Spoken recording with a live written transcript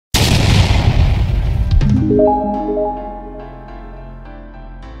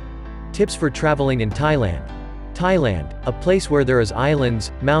Tips for traveling in Thailand. Thailand, a place where there is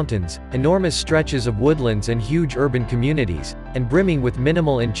islands, mountains, enormous stretches of woodlands and huge urban communities, and brimming with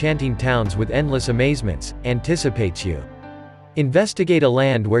minimal enchanting towns with endless amazements, anticipates you. Investigate a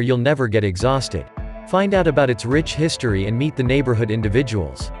land where you'll never get exhausted. Find out about its rich history and meet the neighborhood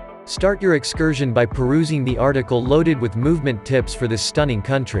individuals. Start your excursion by perusing the article loaded with movement tips for this stunning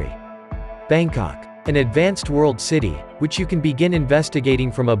country. Bangkok, an advanced world city, which you can begin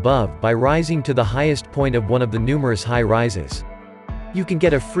investigating from above by rising to the highest point of one of the numerous high-rises. You can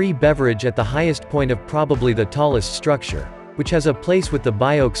get a free beverage at the highest point of probably the tallest structure, which has a place with the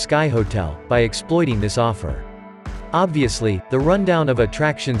Bioke Sky Hotel, by exploiting this offer. Obviously, the rundown of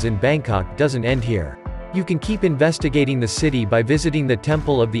attractions in Bangkok doesn't end here. You can keep investigating the city by visiting the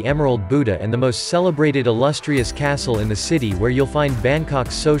Temple of the Emerald Buddha and the most celebrated illustrious castle in the city, where you'll find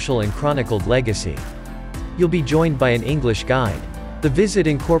Bangkok's social and chronicled legacy. You'll be joined by an English guide. The visit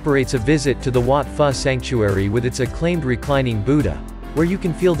incorporates a visit to the Wat Pho Sanctuary with its acclaimed reclining Buddha, where you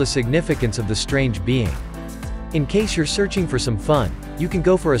can feel the significance of the strange being. In case you're searching for some fun, you can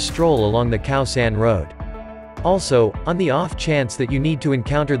go for a stroll along the Khao San Road. Also, on the off chance that you need to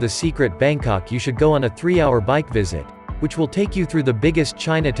encounter the secret Bangkok, you should go on a 3-hour bike visit, which will take you through the biggest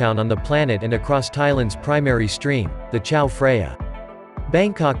Chinatown on the planet and across Thailand's primary stream, the Chao Phraya.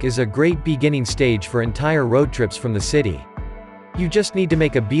 Bangkok is a great beginning stage for entire road trips from the city. You just need to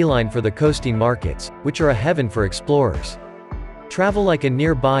make a beeline for the coasting markets, which are a heaven for explorers. Travel like a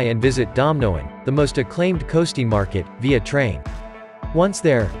nearby and visit Dam Noen, the most acclaimed coasting market, via train. Once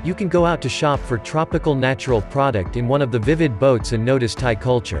there, you can go out to shop for tropical natural product in one of the vivid boats and notice Thai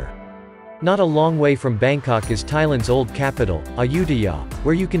culture. Not a long way from Bangkok is Thailand's old capital, Ayutthaya,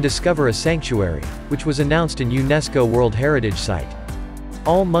 where you can discover a sanctuary, which was announced in UNESCO World Heritage Site.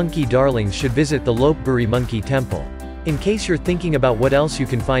 All monkey darlings should visit the Lopburi Monkey Temple. In case you're thinking about what else you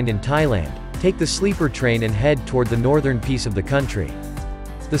can find in Thailand, take the sleeper train and head toward the northern piece of the country.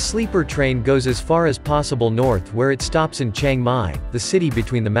 The sleeper train goes as far as possible north, where it stops in Chiang Mai, the city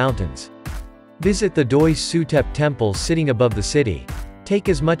between the mountains. Visit the Doi Sutep temple sitting above the city. Take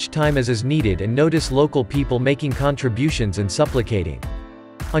as much time as is needed and notice local people making contributions and supplicating.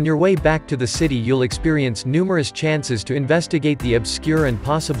 On your way back to the city, you'll experience numerous chances to investigate the obscure and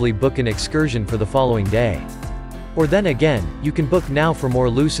possibly book an excursion for the following day. Or then again, you can book now for more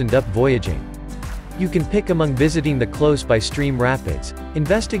loosened-up voyaging. You can pick among visiting the close-by stream rapids,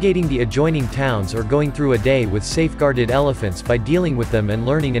 investigating the adjoining towns, or going through a day with safeguarded elephants by dealing with them and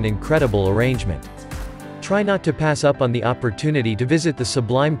learning an incredible arrangement. Try not to pass up on the opportunity to visit the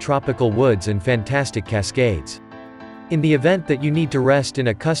sublime tropical woods and fantastic cascades. In the event that you need to rest in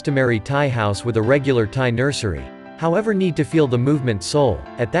a customary Thai house with a regular Thai nursery, however, need to feel the movement soul,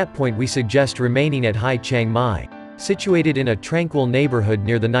 at that point we suggest remaining at Hai Chiang Mai, situated in a tranquil neighborhood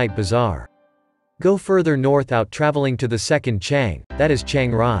near the night bazaar. Go further north out, traveling to the second Chiang, that is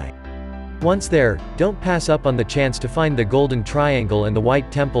Chiang Rai. Once there, don't pass up on the chance to find the Golden Triangle and the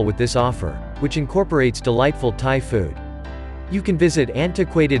White Temple with this offer, which incorporates delightful Thai food. You can visit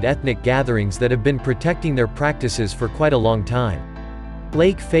antiquated ethnic gatherings that have been protecting their practices for quite a long time.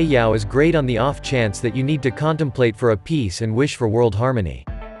 Lake Phayao is great on the off chance that you need to contemplate for a peace and wish for world harmony.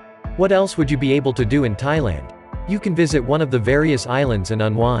 What else would you be able to do in Thailand? You can visit one of the various islands and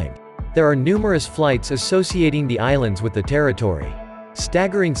unwind. There are numerous flights associating the islands with the territory.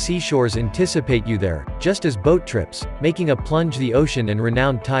 Staggering seashores anticipate you there, just as boat trips, making a plunge the ocean and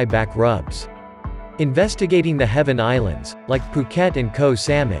renowned Thai back rubs. Investigating the Heaven Islands, like Phuket and Koh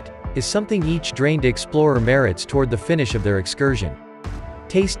Samet, is something each drained explorer merits toward the finish of their excursion.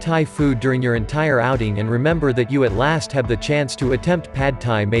 Taste Thai food during your entire outing and remember that you at last have the chance to attempt pad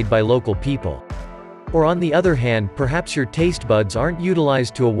Thai made by local people. Or on the other hand, perhaps your taste buds aren't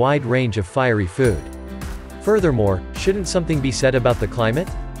utilized to a wide range of fiery food. Furthermore, shouldn't something be said about the climate?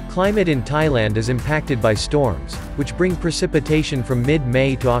 Climate in Thailand is impacted by storms, which bring precipitation from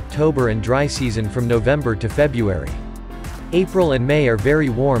mid-May to October and dry season from November to February. April and May are very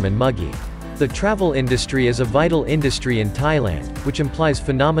warm and muggy. The travel industry is a vital industry in Thailand, which implies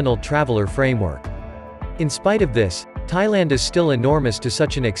phenomenal traveler framework. In spite of this, Thailand is still enormous to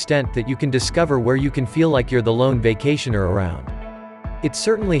such an extent that you can discover where you can feel like you're the lone vacationer around. It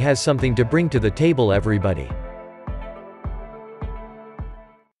certainly has something to bring to the table, everybody.